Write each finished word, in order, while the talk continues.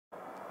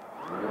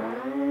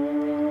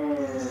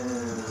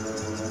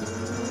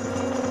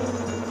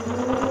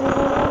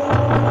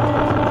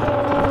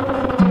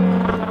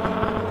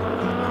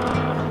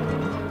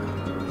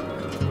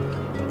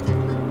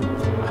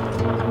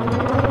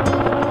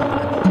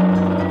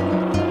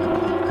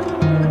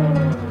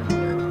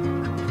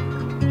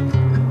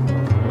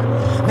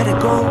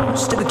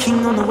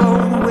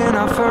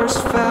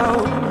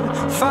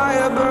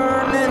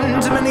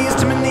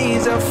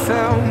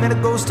fell, met a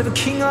ghost of a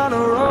king on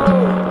a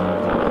roll.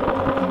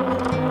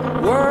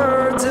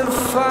 Words of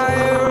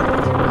fire.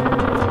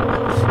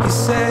 He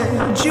said,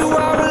 you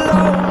are a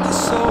lonely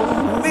soul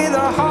with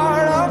a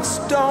heart of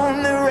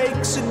stone that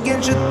rakes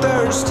against your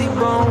thirsty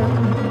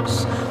bones.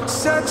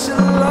 Such a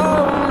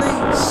lonely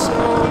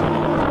soul.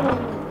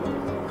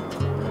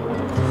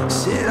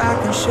 Said, I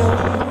can show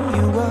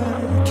you what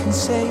can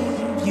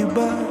save you,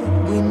 but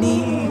we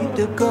need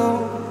to go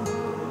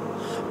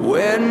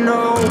where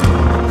no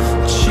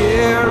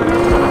chariot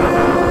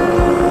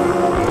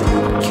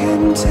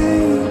can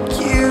take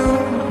you,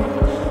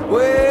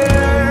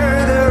 where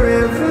the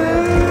river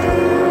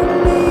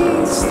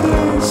meets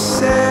the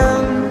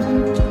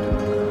sand.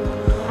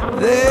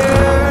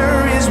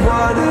 There is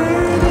water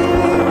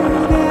there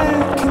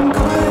that can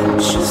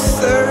quench your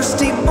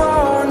thirsty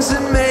bones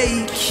and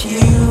make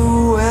you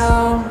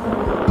well,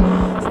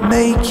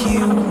 make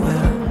you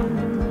well.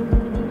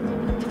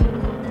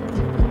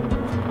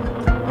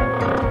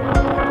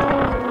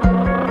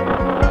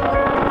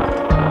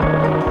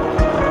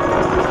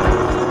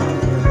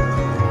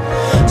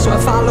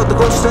 Followed the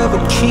ghost of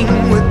a king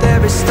with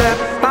every step.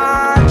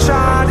 I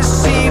tried to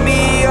see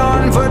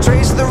beyond for a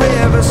trace of the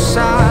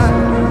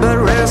riverside, but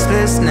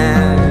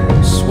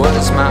restlessness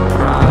was my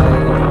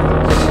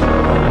prize.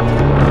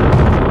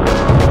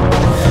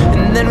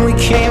 And then we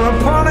came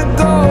upon a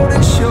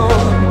golden shore,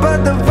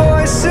 but the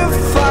voice of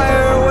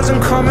fire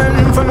wasn't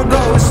coming from a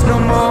ghost no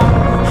more.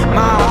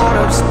 My heart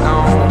of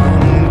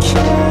stone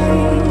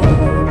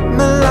came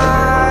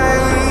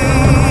alive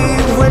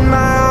when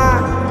my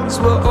eyes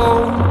were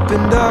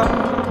opened up,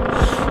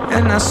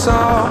 and I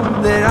saw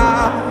that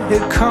I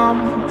had come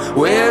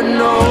where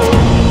no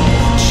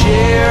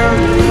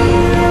chariot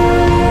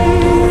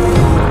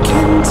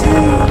can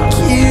take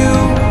you,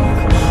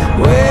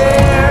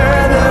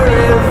 where the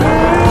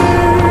river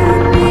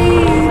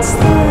meets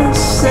the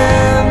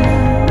sand.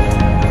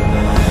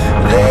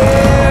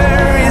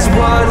 There is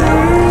water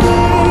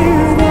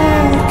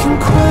that can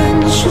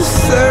quench your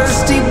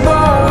thirsty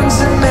bones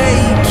and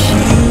make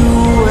you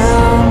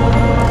well,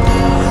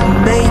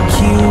 make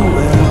you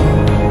well.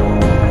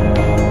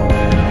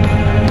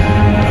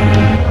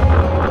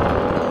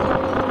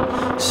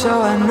 So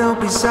I knelt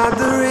beside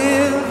the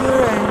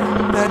river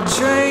and I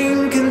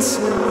drank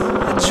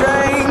until, I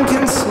drank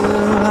until,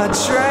 I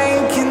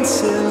drank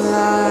until I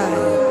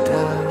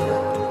died.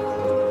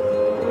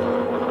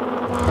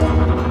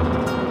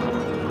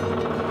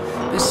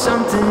 But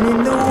something in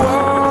the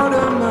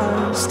water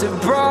must have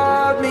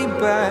brought me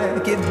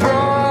back. It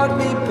brought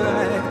me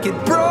back, it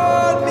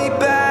brought me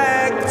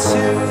back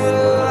to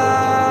life.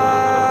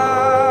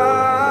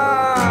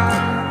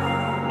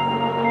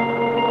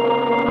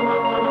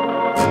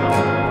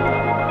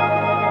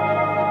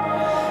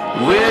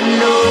 Where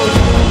no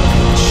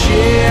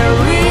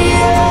chariot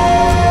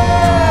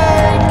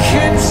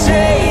can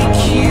take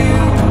you,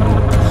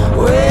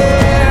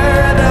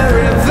 where the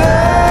river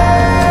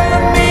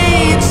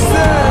meets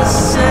the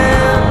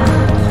sand.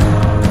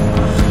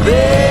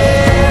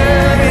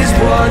 There is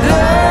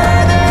water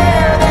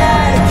there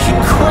that can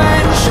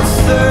quench your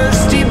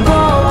thirsty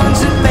bones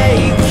and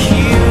make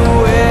you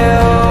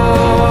well,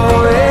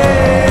 well.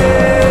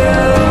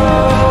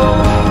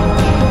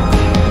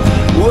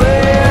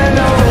 Where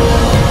no